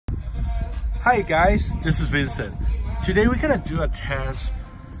Hi guys, this is Vincent. Today we're gonna do a test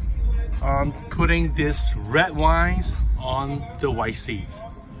on putting this red wines on the white seats.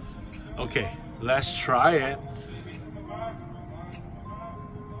 Okay, let's try it.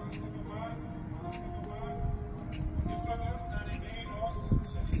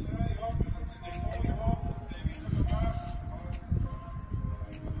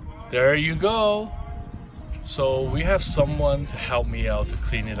 There you go. So we have someone to help me out to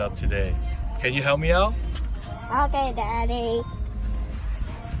clean it up today. Can you help me out? Okay, Daddy.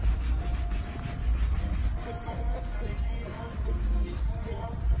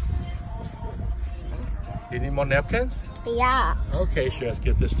 You need more napkins? Yeah. Okay, sure. Let's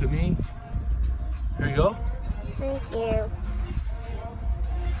give this to me. Here you go. Thank you.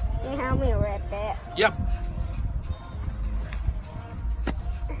 Can you help me rip it? Yep.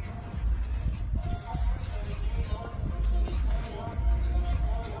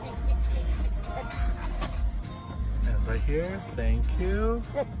 And right here. Thank you.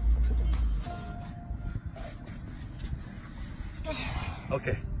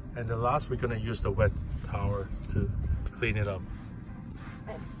 Okay. And the last, we're gonna use the wet towel to clean it up.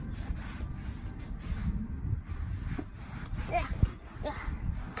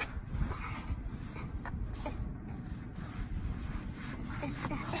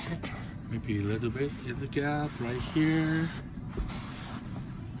 Maybe a little bit in the gap right here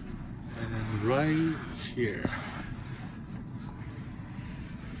and right here.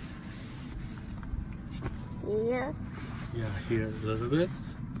 Yes. Yeah, here a little bit.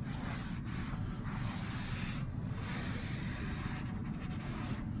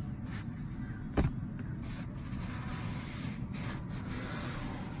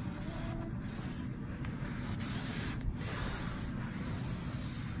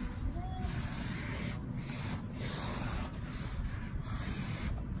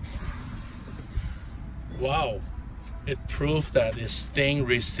 Wow, it proves that it's stain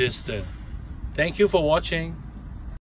resistant. Thank you for watching.